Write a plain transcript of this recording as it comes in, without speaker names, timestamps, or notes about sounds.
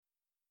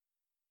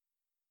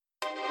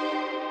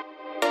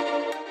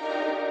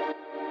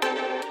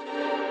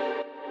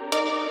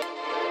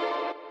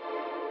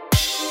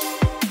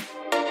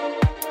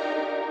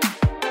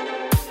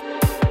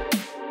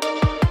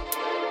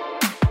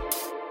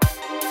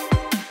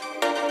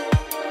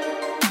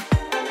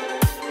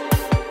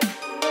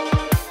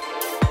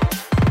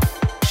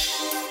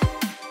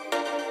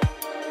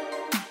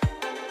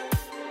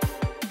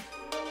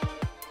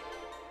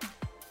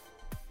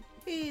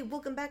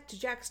to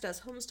Jax Does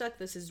Homestuck.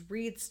 This is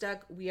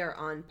Readstuck. We are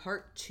on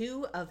part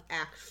 2 of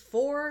Act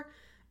 4.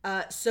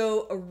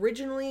 So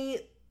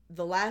originally,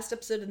 the last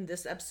episode and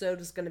this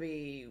episode is going to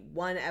be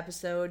one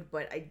episode,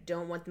 but I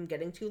don't want them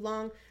getting too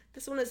long.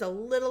 This one is a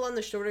little on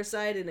the shorter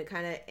side, and it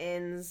kind of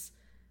ends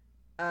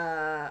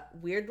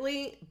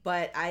weirdly,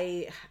 but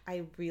I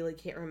really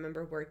can't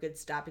remember where good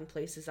stopping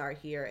places are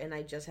here, and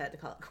I just had to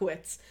call it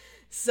quits.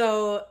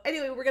 So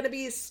anyway, we're going to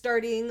be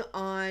starting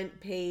on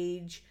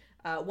page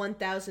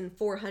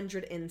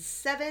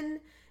 1407,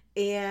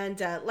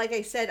 and like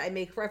I said, I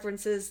make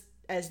references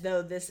as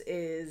though this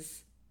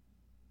is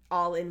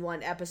all in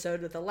one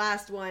episode with the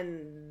last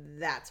one.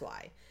 That's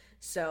why.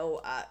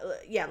 So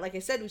yeah, like I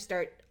said, we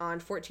start on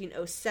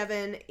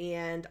 1407,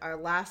 and our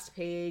last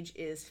page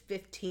is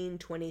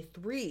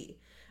 1523.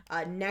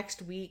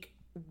 Next week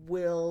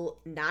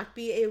will not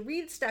be a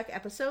Readstuck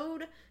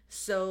episode,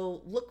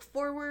 so look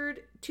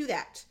forward to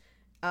that.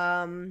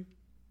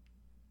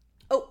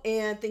 Oh,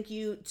 and thank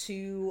you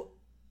to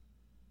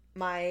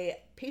my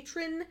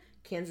patron,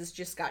 Kansas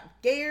Just Got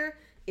Gayer.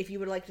 If you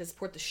would like to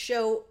support the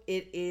show,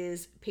 it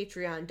is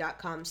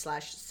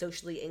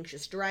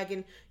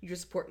patreon.com/sociallyanxiousdragon. Your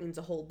support means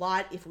a whole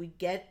lot. If we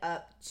get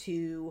up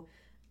to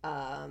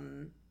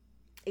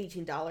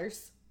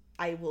 $18,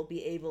 I will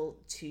be able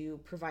to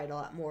provide a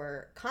lot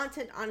more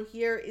content on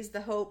here, is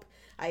the hope.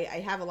 I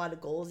have a lot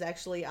of goals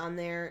actually on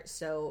there,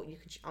 so you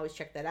can always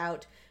check that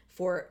out.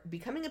 For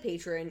becoming a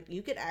patron,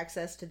 you get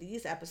access to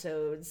these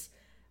episodes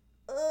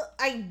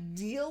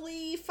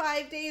ideally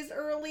 5 days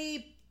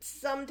early.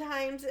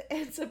 Sometimes it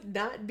ends up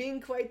not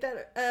being quite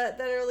that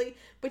early,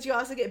 but you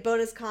also get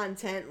bonus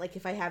content, like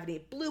if I have any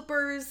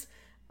bloopers.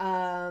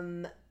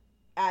 I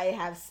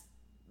have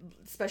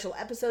special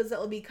episodes that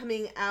will be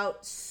coming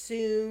out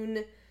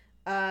soon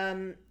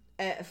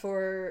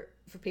for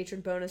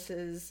patron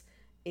bonuses,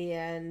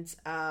 and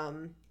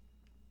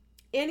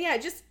yeah,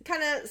 just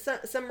kind of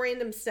some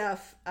random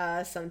stuff.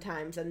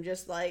 Sometimes I'm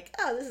just like,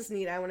 oh, this is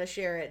neat, I want to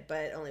share it,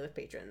 but only with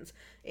patrons.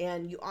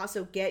 And you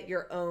also get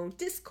your own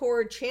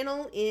Discord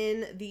channel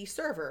in the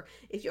server.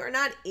 If you are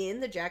not in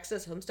the Jax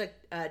Does Homestuck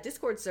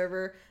Discord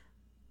server,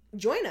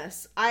 join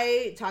us.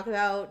 I talk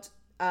about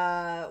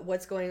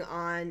what's going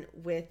on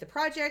with the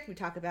project. We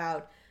talk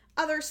about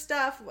other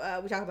stuff.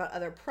 We talk about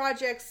other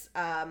projects.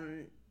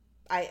 People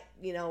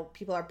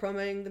are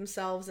promoting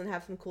themselves and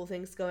have some cool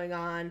things going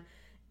on.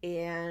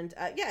 And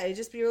yeah, it'd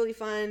just be really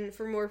fun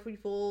for more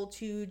people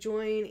to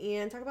join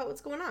and talk about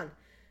what's going on.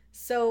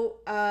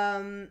 So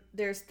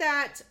there's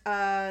that.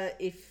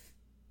 If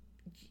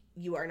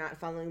you are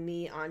not following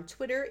me on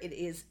Twitter, it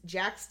is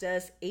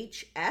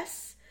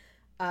JaxDoesHS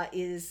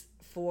is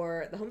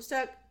for the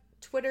Homestuck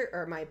Twitter,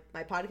 or my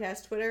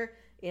podcast Twitter.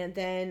 And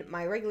then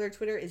my regular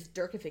Twitter is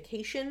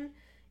Dirkification.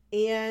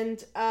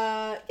 And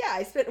yeah,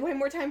 I spent way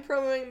more time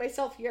promoting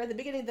myself here at the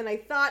beginning than I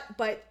thought.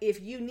 But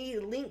if you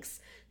need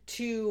links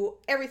to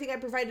everything I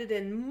provided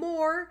and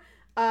more,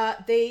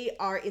 they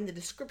are in the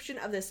description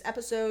of this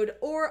episode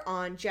or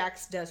on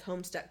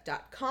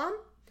jaxdoeshomestuck.com.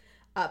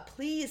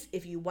 Please,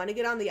 if you want to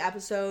get on the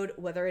episode,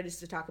 whether it is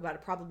to talk about a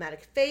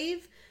problematic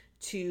fave,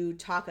 to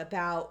talk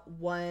about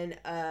one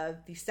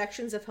of the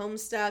sections of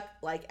Homestuck,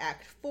 like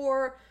Act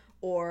 4,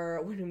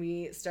 or when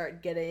we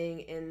start getting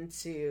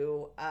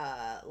into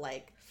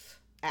like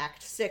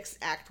Act 6,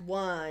 Act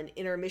 1,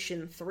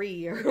 Intermission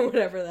 3, or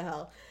whatever the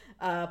hell,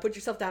 put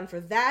yourself down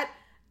for that.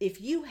 If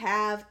you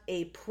have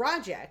a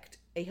project,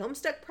 a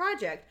Homestuck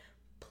project,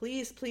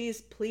 please,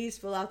 please, please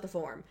fill out the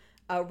form.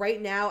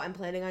 Right now, I'm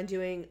planning on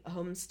doing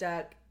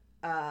Homestuck,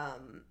 or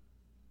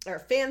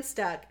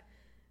Fanstuck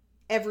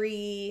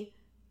every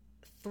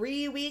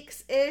 3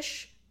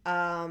 weeks-ish.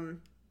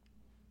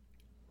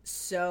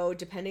 So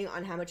depending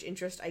on how much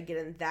interest I get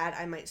in that,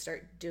 I might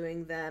start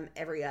doing them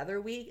every other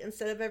week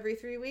instead of every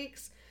 3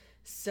 weeks.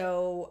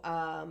 So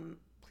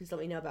please let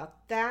me know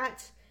about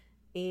that.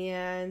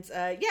 And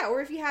yeah,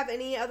 or if you have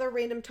any other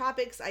random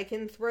topics, I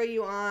can throw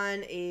you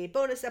on a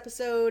bonus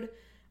episode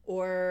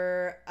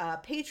or a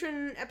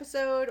patron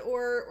episode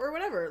or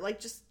whatever.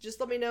 Like, just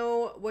let me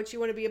know what you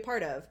want to be a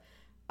part of.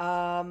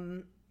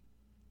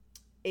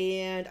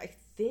 And I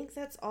think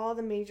that's all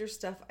the major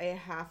stuff I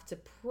have to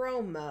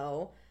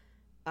promo.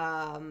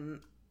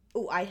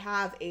 I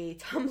have a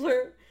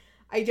Tumblr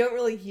I don't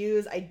really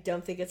use. I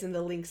don't think it's in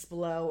the links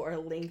below or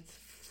linked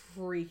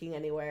freaking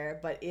anywhere,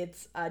 but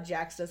it's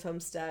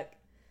JaxDoesHomestuck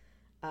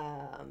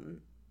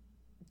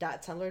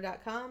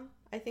 .tumblr.com,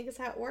 I think is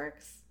how it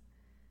works.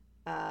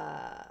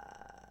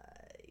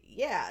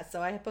 Yeah,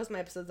 so I post my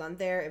episodes on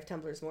there if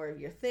Tumblr's more of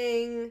your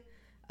thing.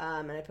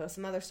 And I post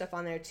some other stuff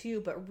on there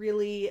too, but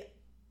really,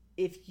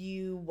 if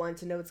you want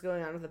to know what's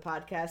going on with the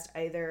podcast,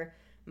 either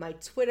my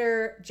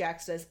Twitter,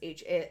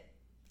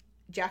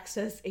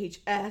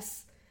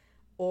 JaxDoesHS,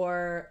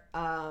 or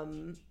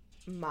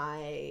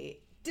my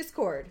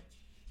Discord,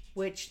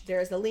 which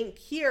there's a link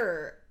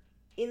here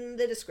in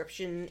the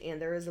description, and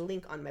there is a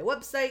link on my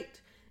website,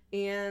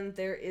 and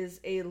there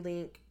is a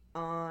link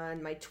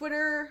on my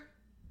Twitter,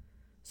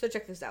 so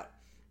check this out.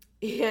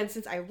 And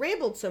since I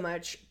rambled so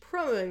much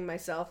promoting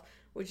myself,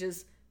 which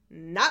is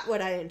Not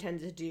what I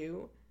intend to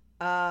do.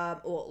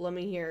 Well, let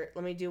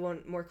me do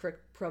one more quick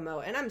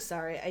promo. And I'm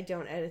sorry, I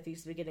don't edit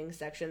these beginning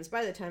sections.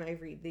 By the time I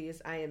read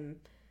these,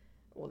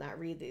 not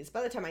read these.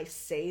 By the time I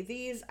say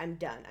these, I'm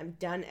done. I'm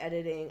done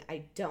editing.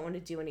 I don't want to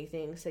do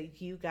anything, so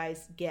you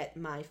guys get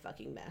my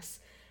fucking mess.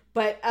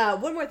 But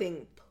one more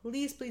thing.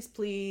 Please, please,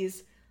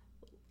 please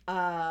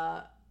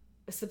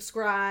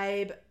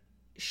subscribe,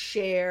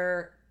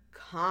 share,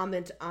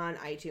 comment on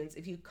iTunes.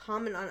 If you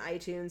comment on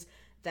iTunes,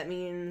 that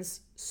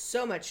means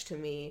so much to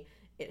me.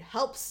 It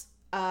helps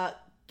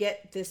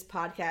get this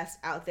podcast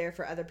out there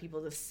for other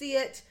people to see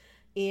it.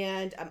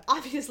 And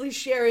obviously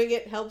sharing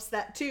it helps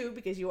that too,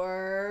 because you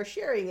are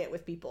sharing it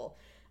with people.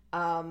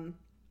 And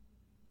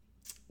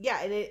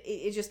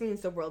it just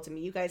means the world to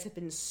me. You guys have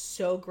been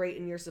so great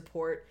in your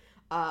support.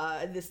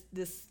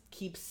 This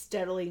keeps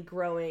steadily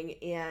growing,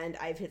 and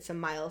I've hit some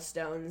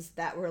milestones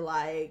that were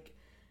like,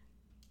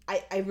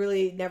 I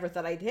really never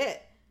thought I'd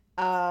hit.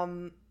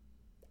 I'm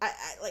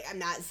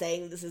not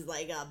saying this is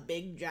like a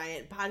big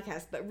giant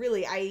podcast, but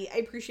really I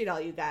appreciate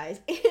all you guys,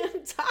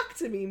 and talk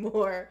to me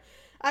more.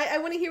 I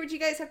want to hear what you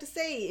guys have to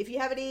say. If you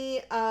have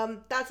any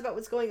thoughts about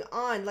what's going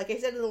on, like I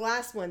said in the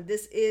last one,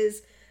 this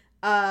is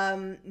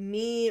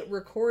me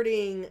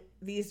recording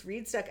these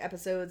Readstuck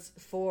episodes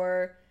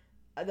for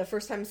the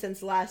first time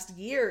since last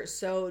year.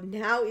 So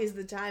now is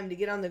the time to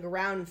get on the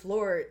ground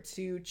floor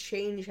to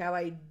change how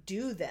I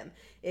do them.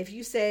 If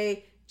you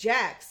say,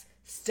 Jax,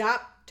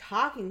 stop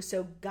talking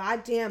so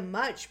goddamn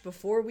much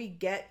before we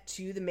get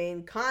to the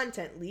main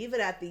content, leave it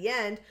at the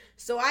end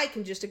so I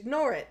can just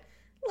ignore it,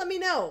 let me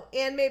know,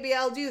 and maybe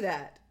I'll do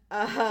that.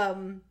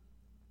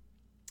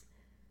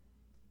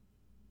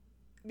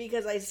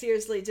 Because I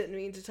seriously didn't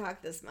mean to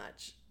talk this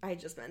much. I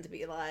just meant to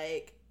be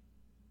like,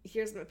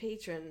 here's my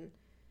patron,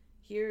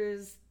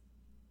 here's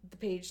the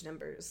page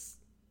numbers,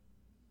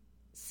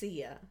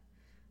 see ya.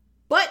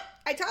 But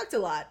I talked a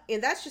lot,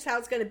 and that's just how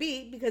it's going to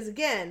be, because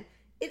again,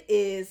 it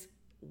is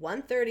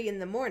 1:30 in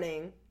the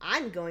morning.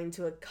 I'm going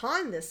to a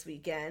con this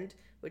weekend,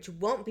 which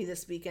won't be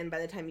this weekend by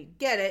the time you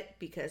get it,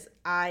 because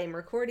I am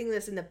recording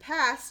this in the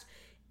past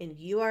and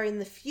you are in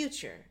the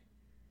future.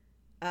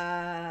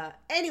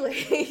 Anyway,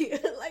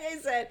 like I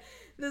said,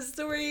 the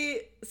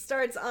story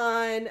starts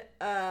on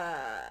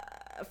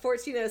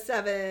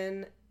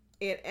 1407.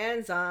 It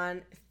ends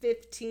on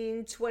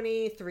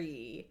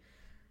 1523.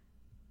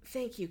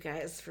 Thank you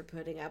guys for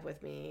putting up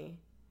with me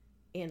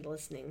and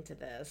listening to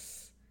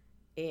this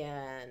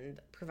and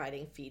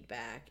providing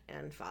feedback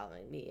and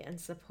following me and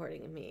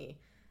supporting me.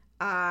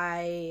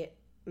 I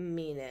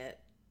mean it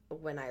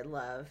when I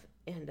love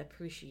and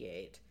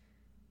appreciate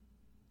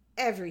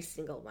every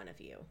single one of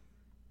you.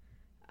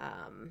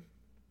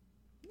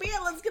 But yeah,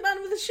 let's get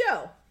on with the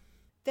show.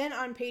 Then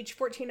on page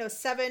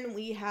 1407,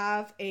 we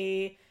have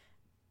a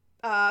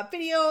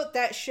video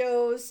that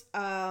shows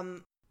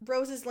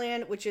Rose's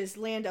land, which is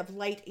land of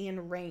light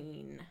and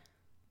rain.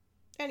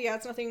 And yeah,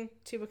 it's nothing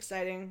too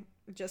exciting,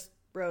 just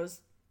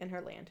Rose and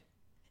her land.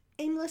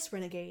 Aimless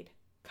renegade.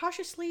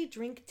 Cautiously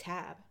drink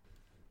tab.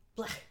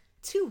 Blah,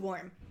 too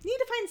warm. Need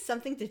to find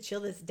something to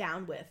chill this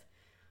down with.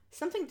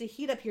 Something to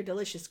heat up your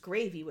delicious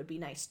gravy would be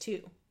nice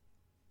too.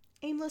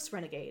 Aimless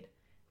renegade.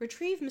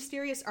 Retrieve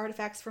mysterious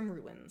artifacts from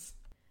ruins.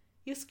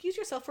 You excuse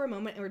yourself for a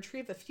moment and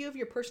retrieve a few of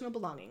your personal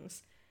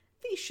belongings.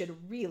 These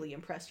should really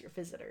impress your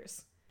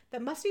visitors.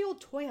 That musty old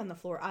toy on the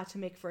floor ought to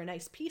make for a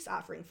nice peace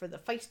offering for the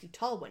feisty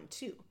tall one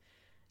too.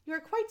 You are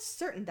quite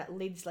certain that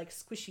ladies like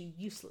squishy,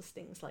 useless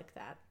things like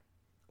that.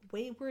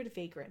 Wayward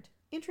vagrant.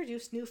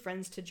 Introduce new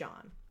friends to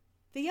John.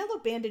 The yellow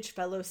bandaged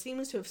fellow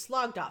seems to have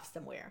slogged off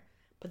somewhere,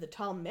 but the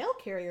tall mail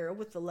carrier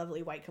with the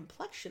lovely white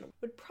complexion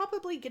would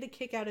probably get a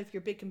kick out of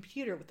your big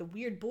computer with the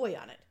weird boy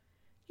on it.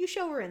 You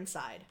show her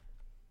inside.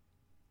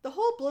 The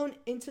hole blown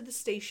into the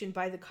station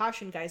by the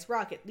caution guy's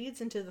rocket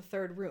leads into the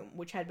third room,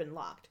 which had been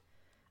locked.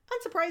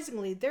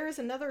 Unsurprisingly, there is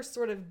another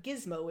sort of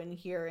gizmo in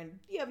here, and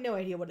you have no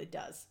idea what it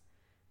does.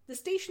 The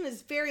station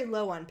is very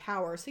low on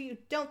power, so you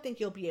don't think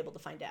you'll be able to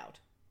find out.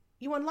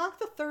 You unlock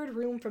the third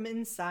room from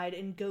inside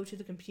and go to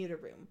the computer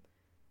room.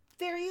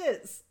 There he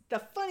is, the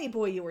funny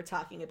boy you were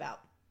talking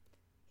about.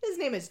 His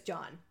name is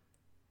John.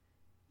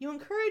 You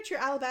encourage your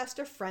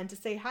alabaster friend to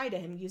say hi to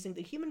him using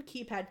the human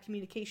keypad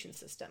communication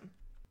system.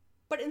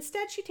 But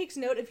instead she takes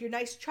note of your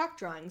nice chalk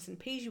drawings and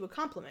pays you a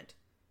compliment.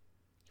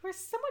 You are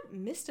somewhat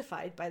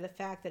mystified by the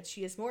fact that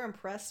she is more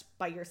impressed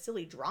by your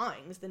silly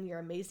drawings than your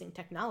amazing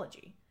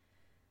technology.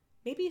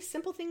 Maybe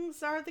simple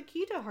things are the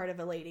key to the heart of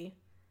a lady.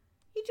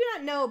 You do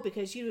not know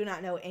because you do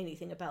not know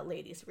anything about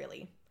ladies,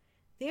 really.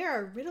 They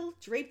are a riddle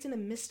draped in a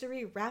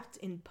mystery wrapped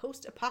in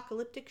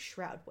post-apocalyptic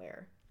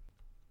shroudware.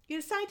 You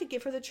decide to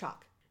give her the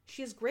chalk.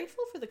 She is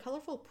grateful for the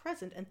colorful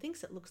present and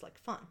thinks it looks like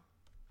fun.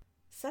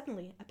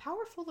 Suddenly, a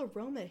powerful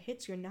aroma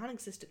hits your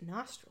non-existent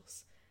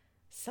nostrils.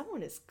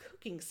 Someone is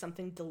cooking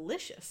something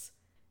delicious.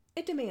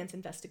 It demands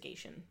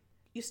investigation.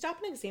 You stop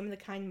and examine the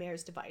kind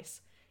mayor's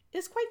device. It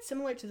is quite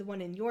similar to the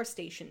one in your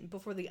station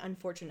before the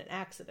unfortunate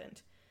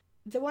accident.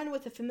 The one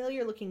with a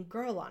familiar-looking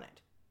girl on it.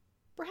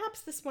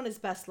 Perhaps this one is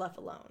best left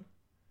alone.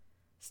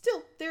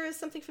 Still, there is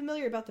something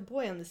familiar about the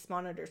boy on this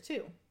monitor,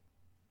 too.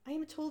 I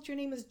am told your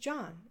name is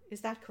John. Is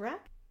that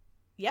correct?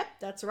 Yep,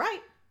 that's right.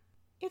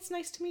 It's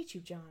nice to meet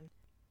you, John.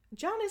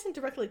 John isn't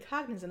directly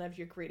cognizant of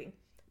your greeting,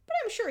 but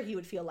I'm sure he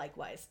would feel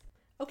likewise.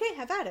 Okay,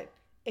 have at it.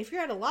 If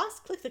you're at a loss,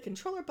 click the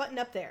controller button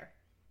up there.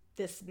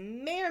 This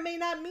may or may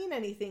not mean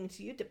anything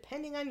to you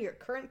depending on your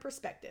current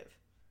perspective.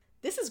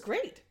 This is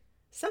great.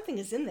 Something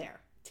is in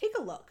there. Take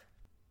a look.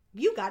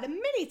 You got a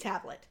mini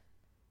tablet.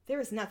 There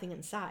is nothing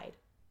inside.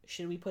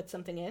 Should we put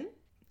something in?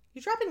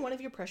 You drop in one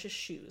of your precious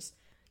shoes.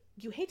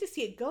 You hate to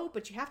see it go,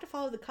 but you have to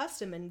follow the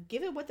custom and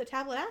give it what the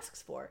tablet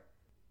asks for.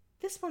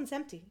 This one's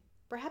empty.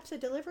 Perhaps a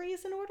delivery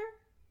is in order?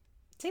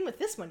 Same with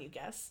this one, you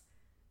guess.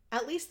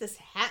 At least this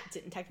hat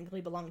didn't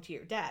technically belong to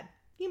your dad.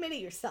 You made it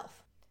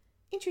yourself.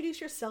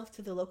 Introduce yourself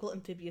to the local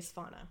amphibious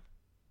fauna.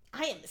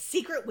 I am a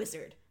secret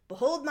wizard.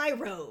 Behold my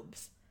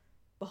robes.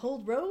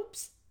 Behold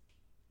robes?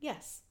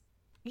 Yes.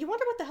 You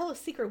wonder what the hell a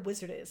secret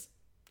wizard is.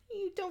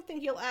 You don't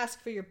think you'll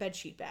ask for your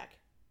bedsheet back.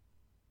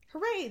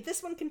 Hooray,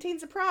 this one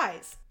contains a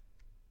prize.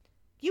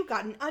 You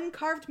got an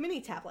uncarved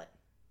mini tablet.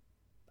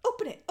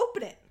 Open it,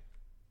 open it.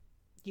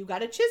 You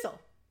got a chisel.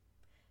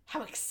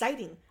 How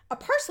exciting. A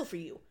parcel for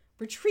you.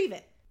 Retrieve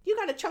it. You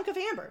got a chunk of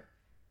amber.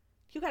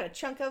 You got a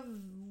chunk of...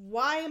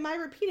 Why am I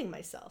repeating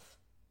myself?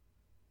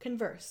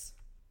 Converse.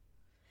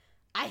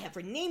 I have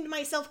renamed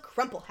myself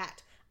Crumple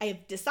Hat. I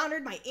have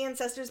dishonored my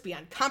ancestors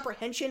beyond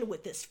comprehension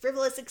with this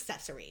frivolous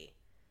accessory.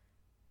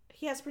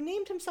 He has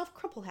renamed himself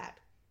Crumple Hat.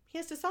 He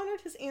has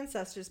dishonored his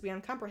ancestors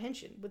beyond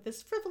comprehension with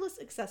this frivolous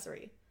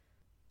accessory.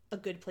 A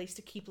good place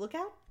to keep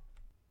lookout?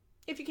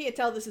 If you can't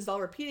tell, this is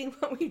all repeating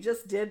what we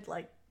just did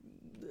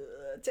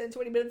 10,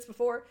 20 minutes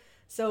before.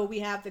 So we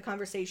have the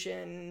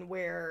conversation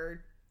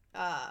where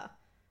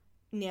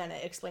Nana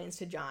explains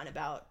to John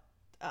about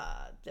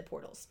the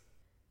portals.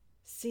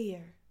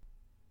 Seer,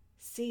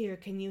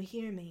 can you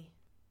hear me?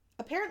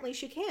 Apparently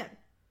she can,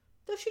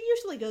 though she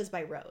usually goes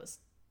by Rose.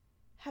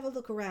 Have a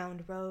look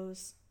around,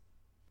 Rose.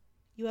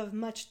 You have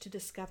much to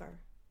discover.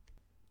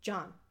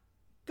 John,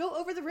 go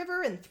over the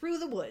river and through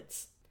the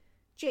woods.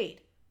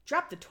 Jade,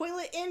 drop the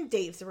toilet in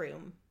Dave's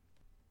room.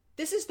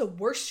 This is the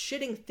worst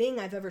shitting thing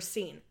I've ever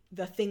seen.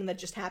 The thing that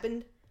just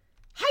happened.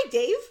 Hi,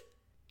 Dave!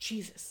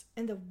 Jesus.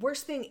 And the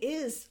worst thing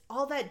is,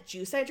 all that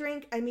juice I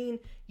drank,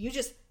 you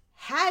just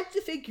had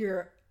to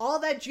figure all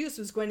that juice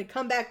was going to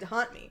come back to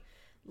haunt me.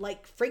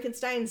 Like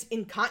Frankenstein's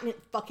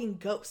incontinent fucking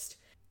ghost.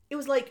 It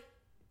was like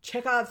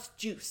Chekhov's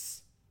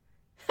juice.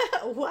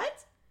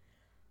 What?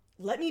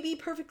 Let me be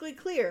perfectly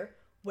clear.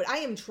 What I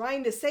am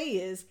trying to say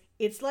is,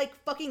 it's like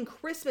fucking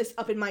Christmas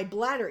up in my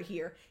bladder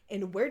here.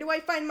 And where do I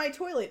find my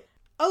toilet?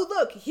 Oh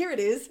look, here it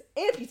is,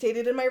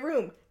 amputated in my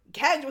room,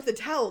 gagged with a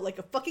towel like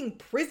a fucking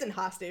prison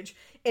hostage,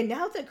 and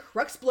now the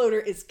crux bloater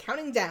is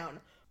counting down.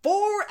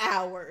 4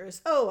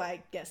 hours! Oh,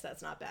 I guess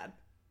that's not bad.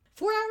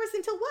 4 hours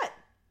until what?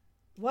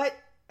 What?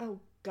 Oh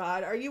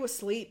god, are you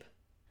asleep?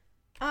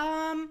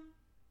 I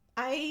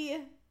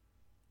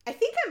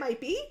think I might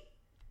be.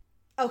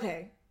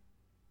 Okay,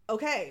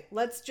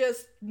 let's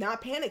just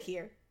not panic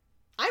here.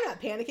 I'm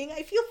not panicking,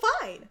 I feel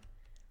fine.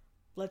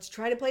 Let's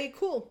try to play it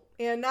cool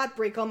and not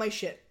break all my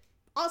shit.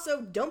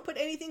 Also, don't put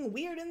anything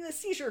weird in the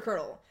seizure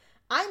kernel.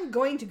 I'm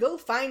going to go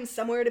find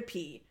somewhere to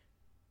pee.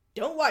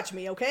 Don't watch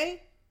me,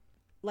 okay?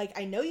 Like,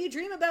 I know you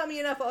dream about me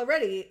enough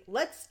already.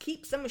 Let's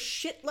keep some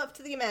shit left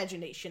to the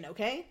imagination,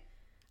 okay?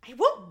 I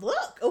won't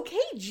look, okay?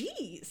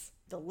 Jeez.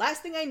 The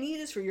last thing I need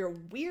is for your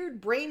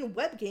weird brain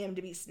webcam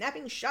to be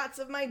snapping shots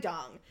of my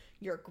dong.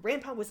 Your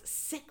grandpa was a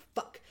sick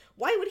fuck.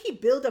 Why would he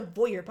build a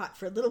voyeur bot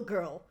for a little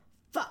girl?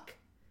 Fuck.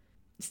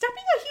 Stop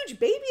being a huge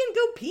baby and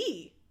go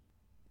pee.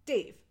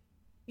 Dave,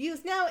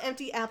 use now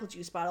empty apple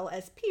juice bottle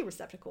as pee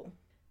receptacle.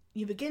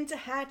 You begin to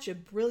hatch a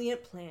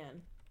brilliant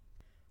plan.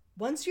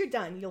 Once you're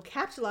done, you'll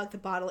capture lock the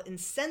bottle and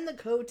send the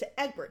code to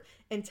Egbert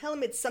and tell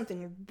him it's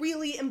something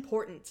really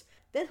important.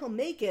 Then he'll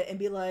make it and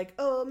be like,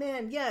 oh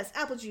man, yes,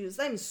 apple juice,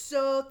 I'm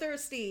so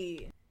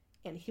thirsty.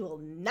 And he will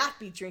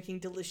not be drinking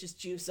delicious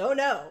juice, oh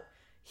no.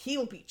 He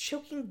will be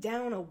choking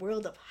down a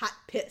world of hot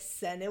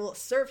piss, and it will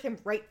serve him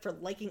right for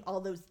liking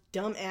all those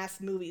dumb-ass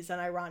movies,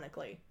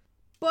 unironically.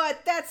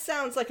 But that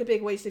sounds like a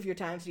big waste of your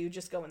time, so you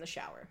just go in the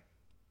shower.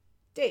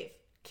 Dave,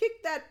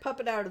 kick that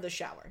puppet out of the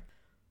shower.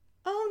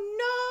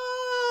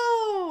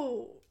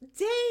 Oh no!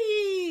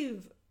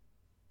 Dave!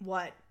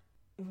 What?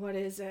 What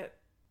is it?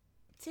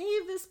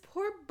 Dave, this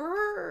poor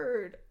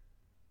bird.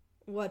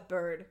 What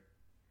bird?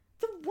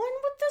 The one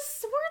with the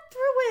sword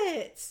through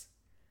it!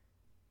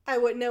 I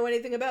wouldn't know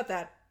anything about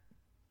that.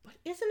 But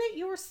isn't it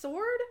your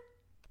sword?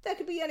 That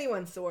could be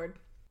anyone's sword.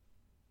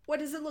 What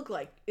does it look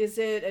like? Is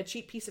it a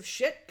cheap piece of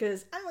shit?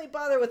 Because I only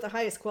bother with the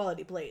highest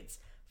quality blades.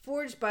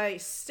 Forged by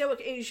stoic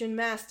Asian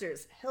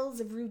masters. Hells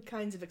of rude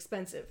kinds of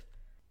expensive.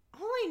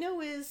 All I know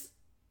is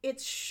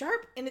it's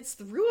sharp and it's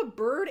through a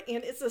bird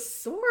and it's a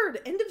sword.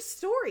 End of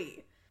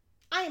story.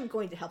 I am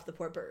going to help the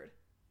poor bird.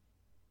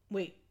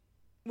 Wait,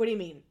 what do you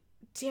mean?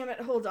 Damn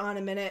it, hold on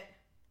a minute.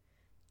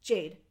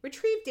 Jade,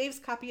 retrieve Dave's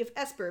copy of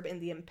Esperb and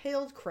the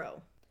Impaled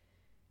Crow.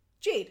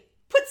 Jade,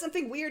 put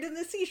something weird in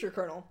the seizure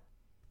kernel.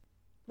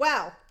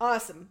 Wow,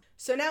 awesome.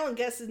 So now I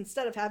guess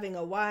instead of having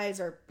a wise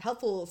or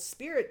helpful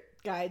spirit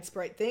guide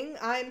sprite thing,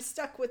 I'm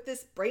stuck with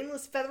this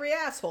brainless feathery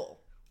asshole.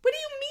 What do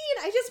you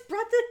mean? I just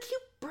brought the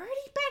cute birdie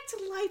back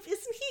to life.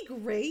 Isn't he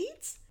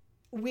great?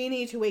 We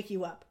need to wake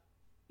you up.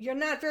 You're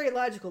not very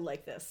logical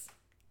like this.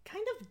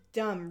 Kind of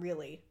dumb,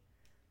 really.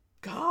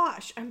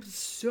 Gosh, I'm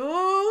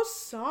so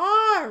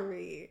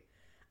sorry.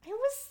 I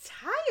was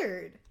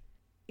tired.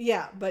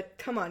 Yeah, but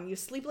come on, you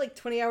sleep like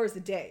 20 hours a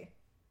day.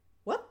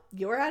 Well,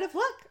 you're out of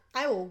luck.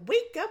 I will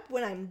wake up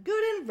when I'm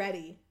good and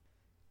ready.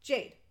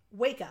 Jade,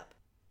 wake up.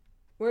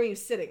 Where are you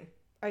sitting?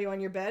 Are you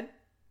on your bed?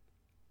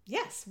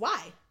 Yes,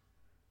 why?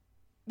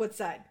 What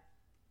side?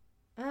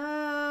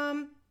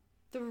 The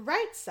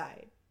right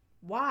side.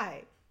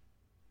 Why?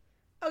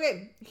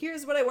 Okay,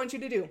 here's what I want you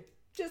to do.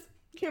 Just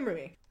humor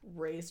me.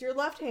 Raise your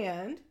left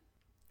hand.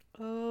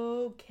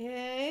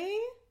 Okay.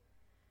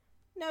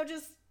 Now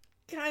just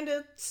kind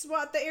of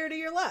swat the air to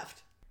your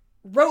left.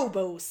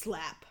 Robo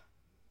slap.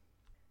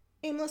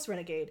 Aimless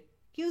renegade.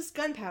 Use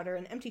gunpowder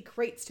and empty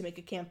crates to make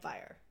a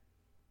campfire.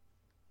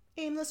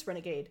 Aimless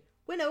renegade.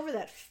 Win over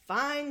that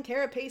fine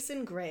carapace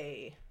in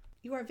gray.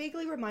 You are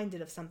vaguely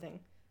reminded of something.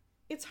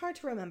 It's hard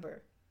to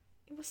remember.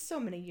 It was so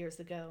many years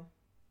ago.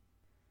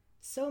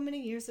 So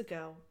many years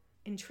ago,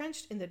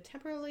 entrenched in the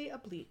temporarily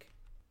oblique.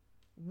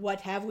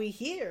 What have we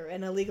here?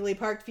 An illegally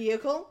parked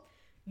vehicle?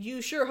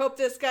 You sure hope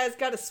this guy's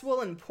got a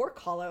swollen pork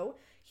hollow.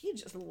 He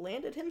just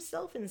landed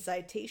himself in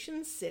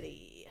Citation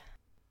City.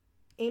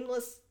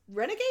 Aimless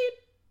renegade?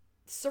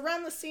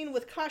 Surround the scene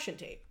with caution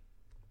tape.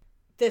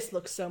 This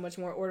looks so much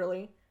more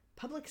orderly.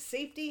 Public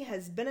safety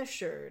has been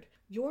assured.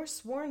 Your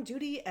sworn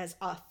duty as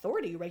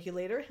authority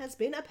regulator has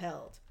been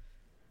upheld.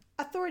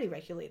 Authority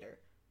regulator.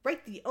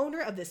 Write the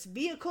owner of this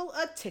vehicle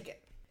a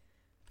ticket.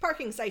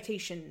 Parking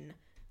citation.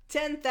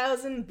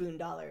 10,000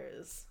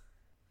 boondollars.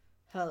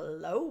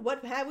 Hello,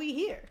 what have we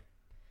here?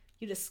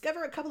 You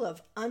discover a couple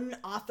of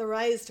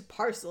unauthorized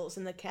parcels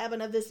in the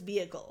cabin of this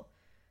vehicle.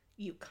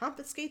 You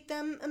confiscate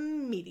them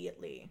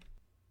immediately.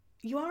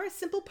 You are a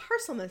simple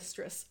parcel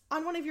mistress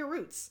on one of your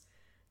routes.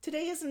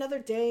 Today is another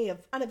day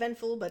of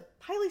uneventful but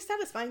highly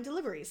satisfying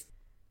deliveries.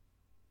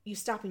 You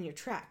stop in your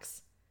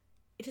tracks.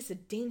 It is a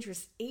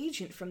dangerous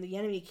agent from the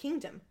enemy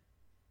kingdom.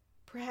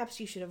 Perhaps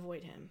you should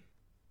avoid him.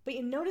 But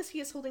you notice he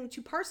is holding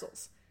 2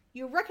 parcels.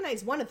 You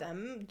recognize one of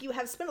them. You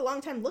have spent a long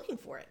time looking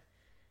for it.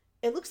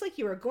 It looks like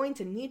you are going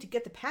to need to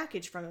get the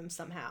package from him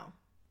somehow.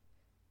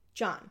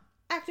 John,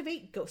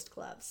 activate ghost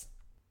gloves.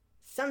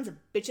 Sons of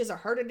bitches are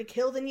harder to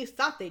kill than you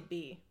thought they'd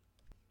be.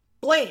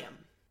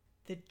 Blam!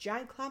 The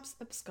Giclops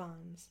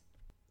absconds.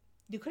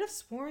 You could have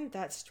sworn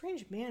that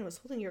strange man was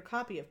holding your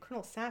copy of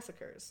Colonel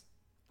Sassacre's.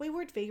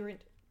 Wayward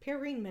vagrant,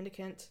 peregrine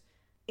mendicant,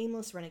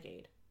 aimless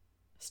renegade.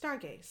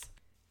 Stargaze.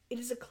 It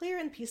is a clear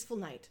and peaceful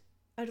night.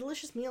 A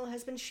delicious meal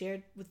has been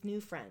shared with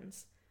new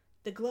friends.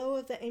 The glow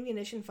of the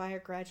ammunition fire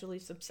gradually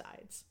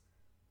subsides.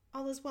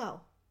 All is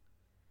well.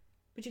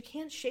 But you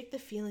can't shake the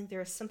feeling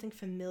there is something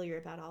familiar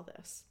about all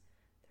this.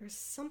 There is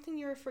something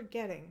you're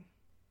forgetting.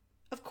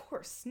 Of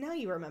course, now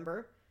you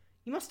remember.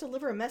 You must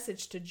deliver a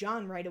message to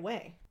John right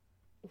away.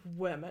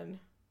 Women.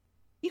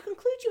 You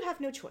conclude you have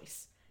no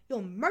choice.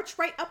 You'll march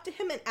right up to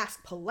him and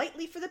ask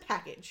politely for the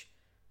package.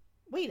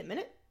 Wait a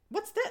minute.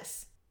 What's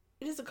this?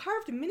 It is a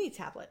carved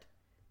mini-tablet.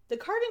 The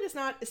carving is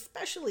not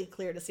especially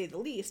clear, to say the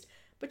least,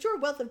 but your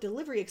wealth of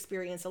delivery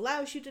experience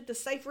allows you to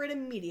decipher it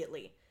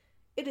immediately.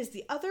 It is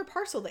the other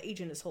parcel the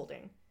agent is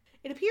holding.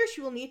 It appears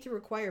you will need to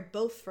require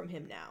both from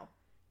him now.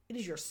 It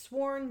is your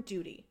sworn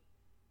duty.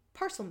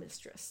 Parcel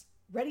mistress.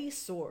 Ready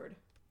sword.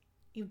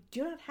 You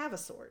do not have a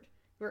sword.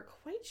 You are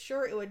quite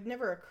sure it would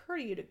never occur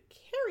to you to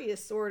carry a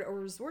sword or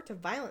resort to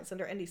violence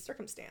under any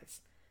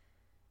circumstance.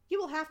 You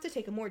will have to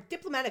take a more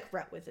diplomatic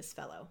route with this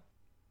fellow.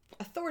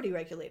 Authority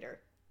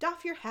regulator.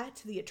 Doff your hat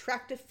to the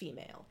attractive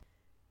female.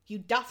 You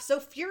doff so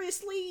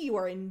furiously you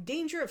are in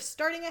danger of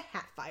starting a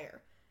hat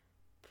fire.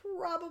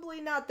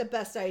 Probably not the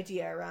best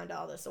idea around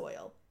all this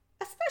oil,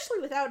 especially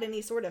without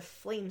any sort of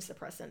flame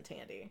suppressant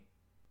handy.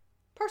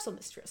 Parcel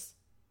mistress.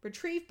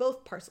 Retrieve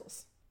both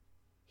parcels.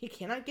 He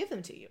cannot give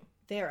them to you.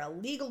 They are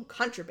illegal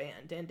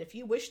contraband, and if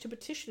you wish to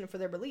petition for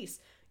their release,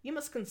 you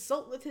must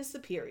consult with his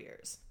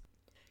superiors.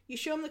 You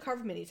show him the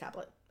carved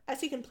mini-tablet.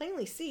 As he can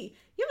plainly see,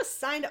 you have a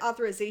signed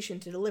authorization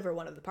to deliver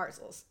one of the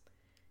parcels.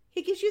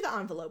 He gives you the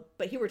envelope,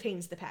 but he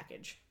retains the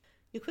package.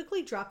 You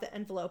quickly drop the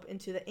envelope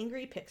into the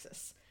angry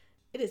Pixis.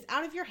 It is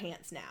out of your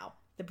hands now.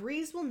 The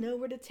breeze will know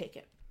where to take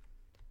it.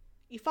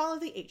 You follow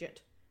the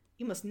agent.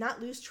 You must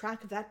not lose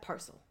track of that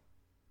parcel.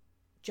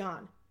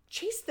 John,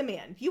 chase the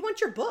man. You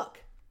want your book.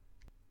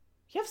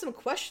 You have some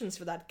questions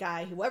for that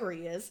guy, whoever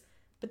he is,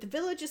 but the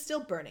village is still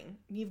burning.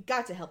 You've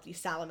got to help these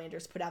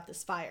salamanders put out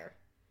this fire.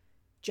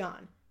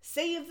 John,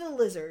 save the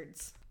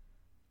lizards.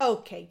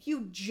 Okay,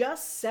 you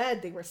just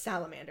said they were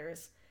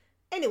salamanders.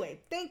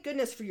 Anyway, thank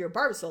goodness for your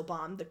barbasol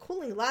bomb. The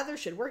cooling lather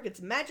should work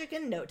its magic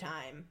in no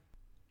time.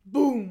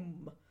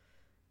 Boom!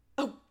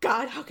 Oh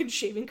God, how can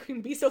shaving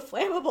cream be so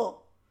flammable?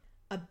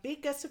 A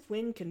big gust of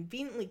wind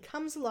conveniently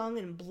comes along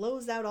and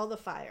blows out all the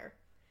fire.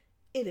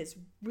 It is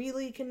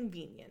really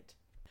convenient.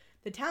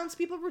 The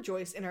townspeople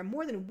rejoice and are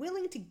more than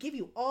willing to give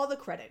you all the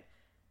credit.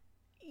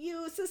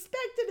 You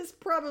suspect it is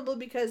probably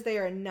because they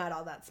are not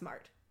all that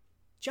smart.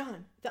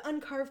 John, the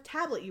uncarved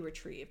tablet you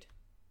retrieved.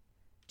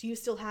 Do you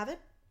still have it?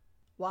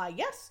 Why,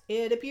 yes,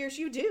 it appears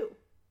you do.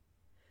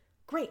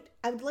 Great,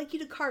 I would like you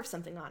to carve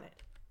something on it.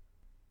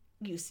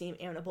 You seem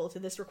amenable to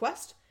this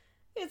request.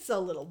 It's a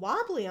little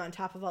wobbly on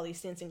top of all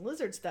these dancing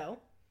lizards, though.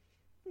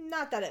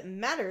 Not that it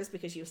matters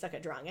because you suck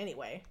at drawing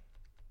anyway.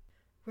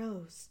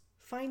 Rose,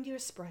 find your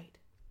sprite.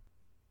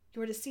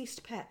 Your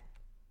deceased pet.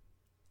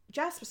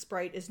 Jasper's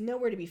sprite is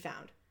nowhere to be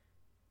found.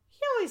 He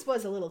always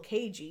was a little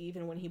cagey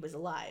even when he was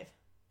alive.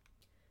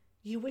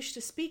 You wish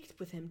to speak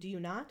with him, do you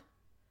not?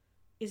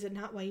 Is it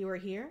not why you are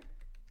here?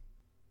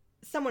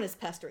 Someone is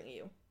pestering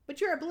you, but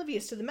you're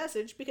oblivious to the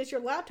message because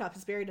your laptop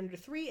is buried under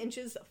 3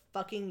 inches of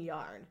fucking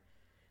yarn.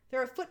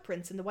 There are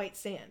footprints in the white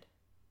sand.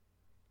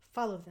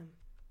 Follow them.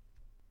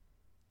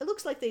 It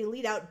looks like they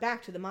lead out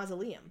back to the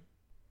mausoleum.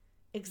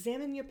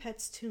 Examine your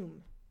pet's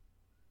tomb.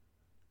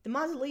 The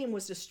mausoleum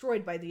was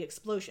destroyed by the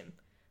explosion.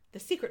 The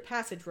secret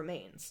passage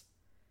remains.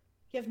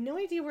 You have no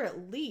idea where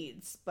it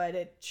leads, but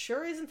it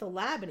sure isn't the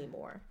lab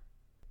anymore.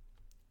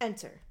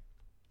 Enter.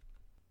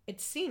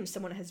 It seems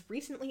someone has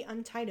recently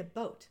untied a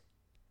boat.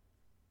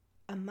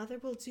 A mother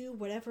will do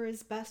whatever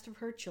is best for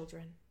her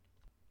children.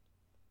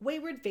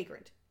 Wayward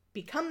Vagrant.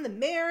 Become the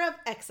mayor of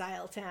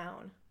Exile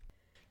Town.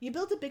 You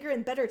build a bigger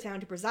and better town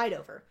to preside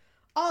over.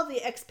 All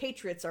the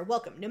expatriates are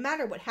welcome, no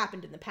matter what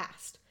happened in the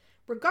past,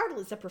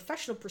 regardless of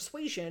professional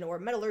persuasion or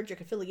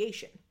metallurgic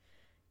affiliation.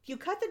 You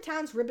cut the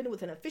town's ribbon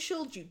with an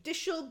official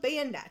judicial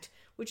bayonet,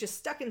 which is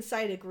stuck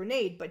inside a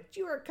grenade, but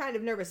you are kind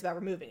of nervous about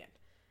removing it.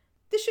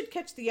 This should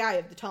catch the eye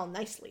of the tall,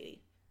 nice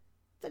lady.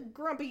 The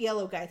grumpy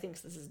yellow guy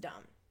thinks this is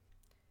dumb.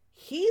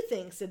 He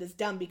thinks it is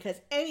dumb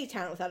because any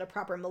town without a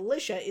proper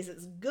militia is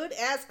as good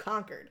as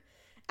conquered.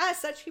 As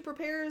such, he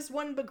prepares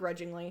one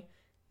begrudgingly.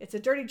 It's a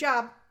dirty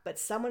job, but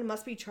someone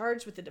must be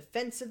charged with the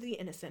defense of the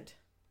innocent.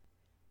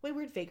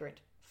 Wayward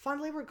Vagrant.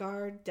 Fondly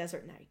regard,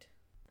 Desert Night.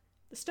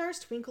 The stars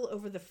twinkle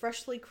over the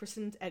freshly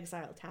christened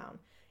exile town.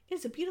 It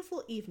is a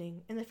beautiful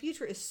evening, and the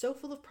future is so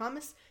full of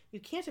promise, you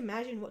can't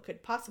imagine what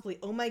could possibly,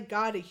 oh my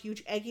god, a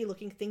huge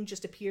eggy-looking thing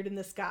just appeared in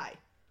the sky.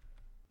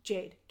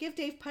 Jade, give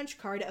Dave punch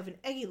card of an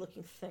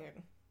eggy-looking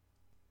thing.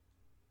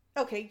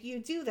 Okay, you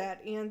do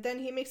that, and then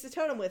he makes a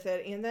totem with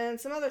it, and then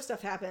some other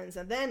stuff happens,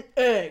 and then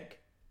egg!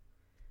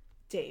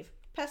 Dave,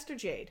 pester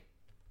Jade.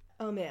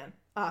 Oh man,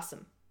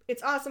 awesome.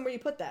 It's awesome where you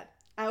put that.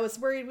 I was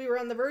worried we were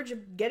on the verge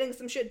of getting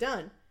some shit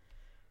done.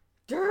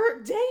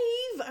 Durr,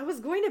 Dave! I was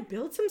going to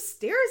build some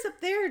stairs up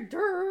there,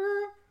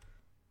 durr!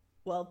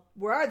 Well,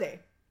 where are they?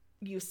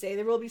 You say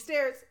there will be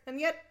stairs, and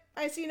yet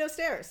I see no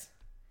stairs.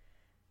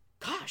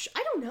 Gosh,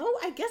 I don't know.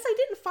 I guess I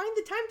didn't find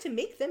the time to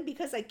make them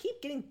because I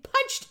keep getting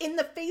punched in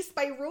the face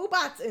by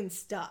robots and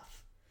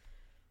stuff.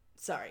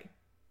 Sorry.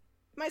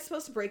 Am I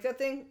supposed to break that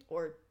thing?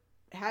 Or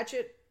hatch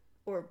it?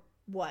 Or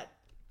what?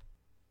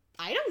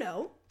 I don't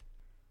know.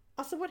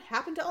 Also, what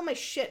happened to all my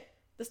shit?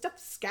 The stuff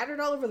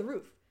scattered all over the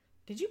roof.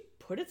 Did you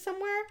put it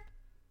somewhere?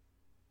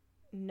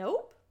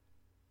 Nope.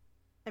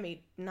 I mean,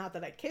 not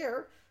that I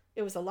care.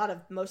 It was a lot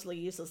of mostly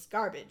useless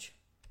garbage.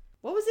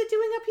 What was it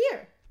doing up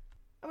here?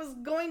 I was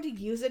going to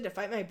use it to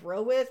fight my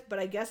bro with, but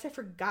I guess I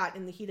forgot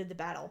in the heat of the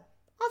battle.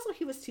 Also,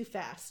 he was too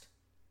fast.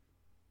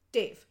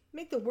 Dave,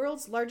 make the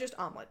world's largest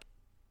omelet.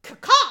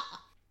 Caw-caw!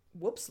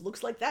 Whoops,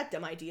 looks like that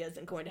dumb idea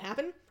isn't going to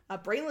happen. A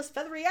brainless,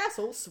 feathery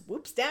asshole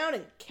swoops down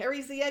and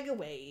carries the egg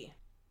away.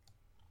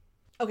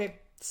 Okay,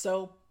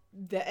 so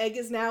the egg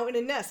is now in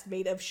a nest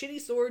made of shitty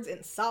swords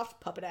and soft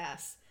puppet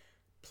ass.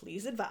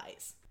 Please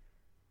advise.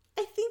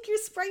 I think your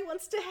sprite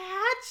wants to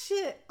hatch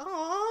it.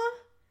 Aww.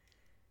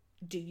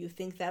 Do you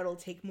think that'll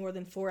take more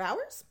than 4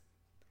 hours?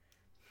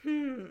 I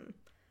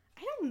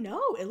don't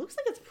know. It looks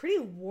like it's pretty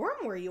warm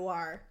where you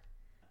are.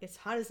 It's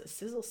hot as the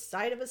sizzle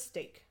side of a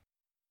steak.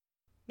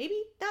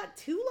 Maybe not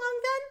too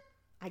long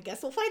then? I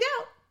guess we'll find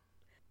out.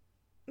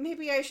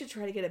 Maybe I should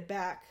try to get it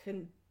back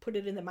and put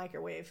it in the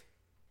microwave.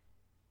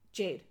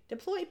 Jade,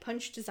 deploy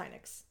Punch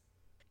Designix.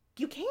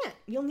 You can't.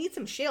 You'll need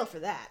some shale for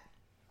that.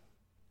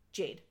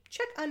 Jade,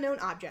 check unknown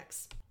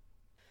objects.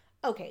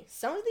 Okay,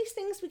 some of these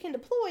things we can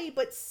deploy,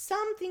 but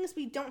some things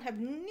we don't have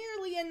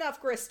nearly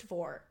enough grist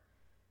for.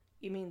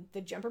 You mean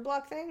the jumper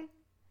block thing?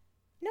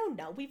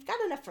 No, we've got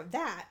enough for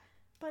that,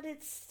 but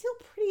it's still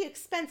pretty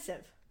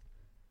expensive.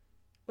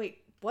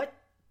 Wait, what?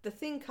 The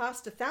thing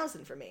cost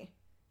 1,000 for me.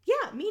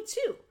 Yeah, me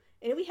too.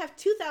 And we have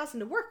 2,000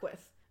 to work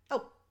with.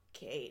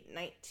 Okay,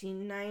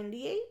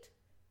 1998?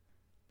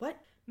 What?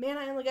 Man,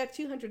 I only got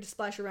 200 to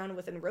splash around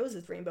with in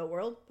Rose's Rainbow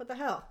World. What the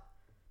hell?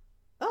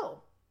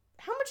 Oh,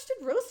 how much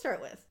did Rose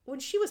start with when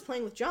she was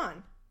playing with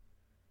John?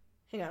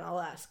 Hang on, I'll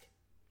ask.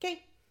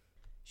 Okay.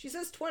 She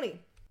says 20.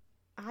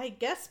 I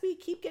guess we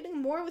keep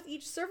getting more with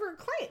each server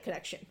client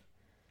connection.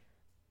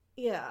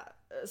 Yeah,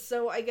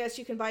 so I guess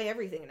you can buy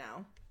everything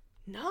now.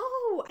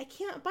 No, I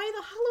can't buy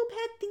the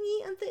holopad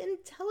thingy and the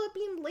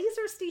IntelliBeam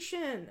laser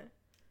station.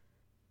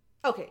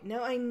 Okay,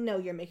 now I know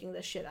you're making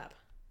this shit up.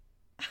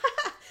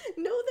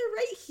 No, they're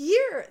right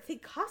here. They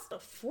cost a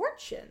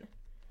fortune.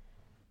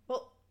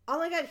 Well,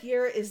 all I got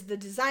here is the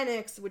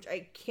Designix, which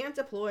I can't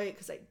deploy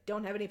because I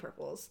don't have any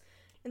purples,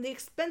 and the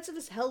expensive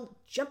as hell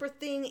jumper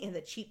thing, and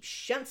the cheap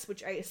shunts,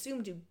 which I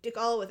assume do dick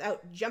all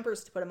without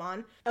jumpers to put them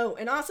on. Oh,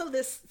 and also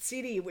this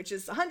CD, which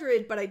is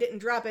 100, but I didn't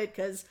drop it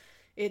because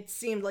it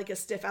seemed like a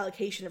stiff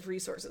allocation of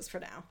resources for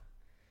now.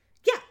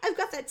 Yeah, I've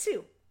got that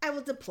too. I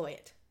will deploy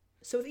it.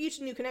 So with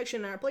each new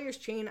connection in our player's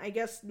chain, I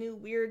guess new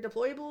weird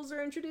deployables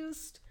are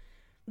introduced?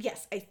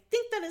 Yes, I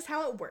think that is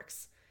how it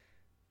works.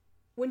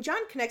 When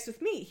John connects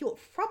with me, he will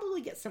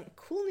probably get some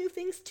cool new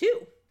things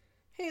too.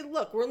 Hey,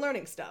 look, we're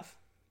learning stuff.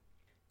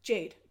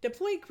 Jade,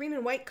 deploy green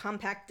and white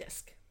compact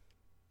disc.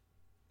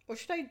 What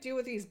should I do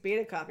with these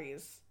beta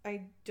copies?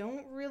 I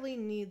don't really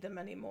need them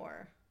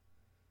anymore.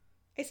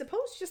 I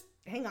suppose just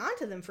hang on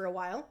to them for a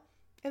while,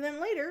 and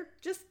then later,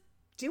 just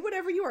do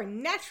whatever you are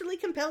naturally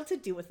compelled to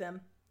do with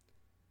them.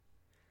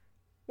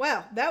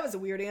 Wow, that was a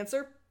weird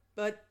answer,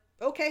 but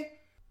okay.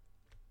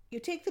 You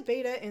take the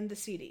beta and the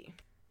CD.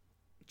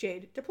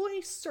 Jade, deploy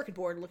a circuit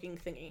board looking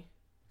thingy.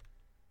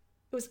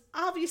 It was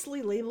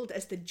obviously labeled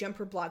as the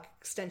jumper block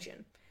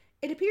extension.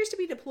 It appears to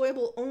be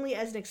deployable only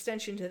as an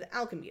extension to the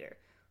alchemeter.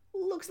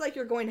 Looks like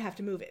you're going to have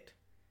to move it.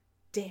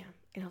 Damn,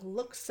 and it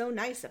looks so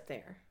nice up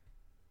there.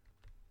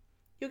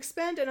 You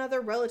expend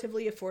another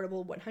relatively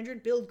affordable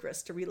 100 build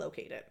grist to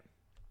relocate it.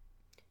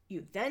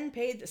 You then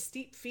pay the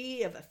steep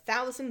fee of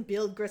 1,000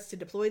 build grist to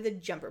deploy the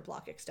jumper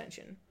block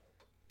extension.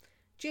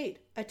 Jade,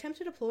 attempt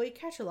to deploy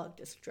catalog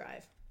disk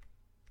drive.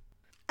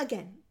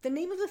 Again, the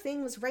name of the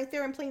thing was right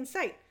there in plain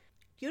sight.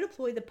 You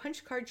deploy the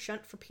punch card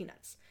shunt for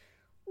peanuts.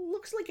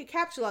 Looks like a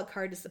captcha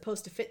card is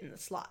supposed to fit in the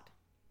slot.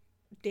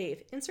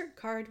 Dave, insert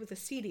card with a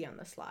CD on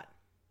the slot.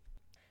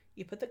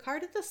 You put the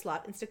card at the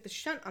slot and stick the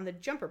shunt on the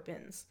jumper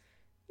pins.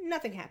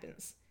 Nothing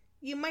happens.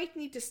 You might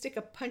need to stick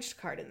a punched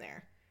card in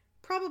there,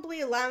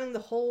 probably allowing the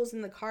holes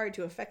in the card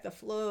to affect the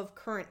flow of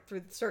current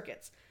through the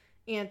circuits.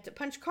 And to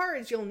punch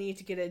cards, you'll need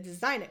to get a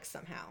Designix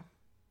somehow.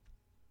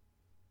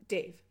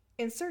 Dave,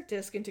 insert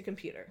disk into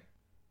computer.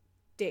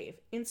 Dave,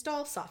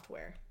 install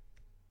software.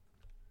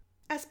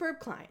 Asperb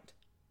client.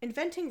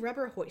 Inventing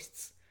rubber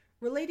hoists,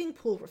 relating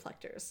pool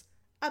reflectors,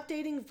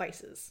 updating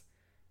vices,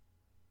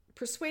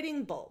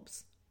 persuading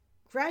bulbs,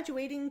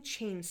 graduating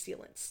chain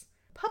sealants,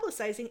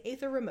 publicizing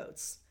aether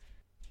remotes,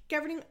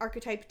 governing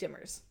archetype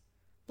dimmers,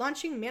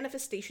 launching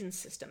manifestation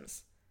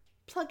systems,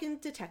 plugin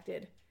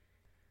detected,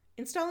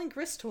 installing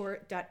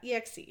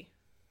gristtor.exe.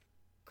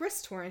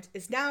 Gristtorrent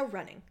is now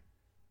running.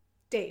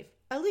 Dave,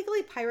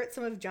 illegally pirate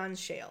some of John's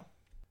shale.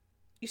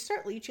 You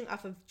start leeching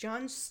off of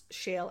John's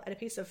shale at a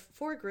pace of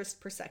 4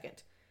 grist per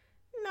second.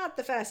 Not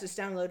the fastest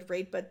download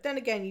rate, but then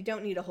again, you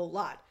don't need a whole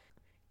lot.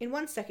 In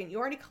 1 second, you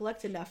already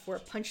collect enough for a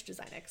punch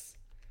Designix.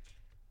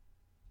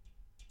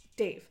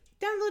 Dave,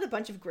 download a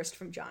bunch of grist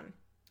from John.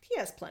 He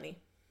has plenty.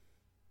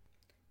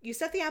 You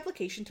set the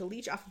application to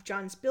leech off of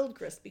John's build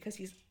grist because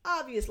he's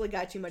obviously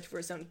got too much for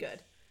his own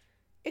good.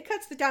 It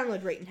cuts the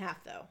download rate in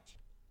half, though.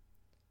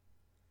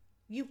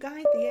 You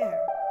guide the air.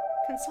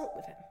 Consult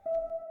with him.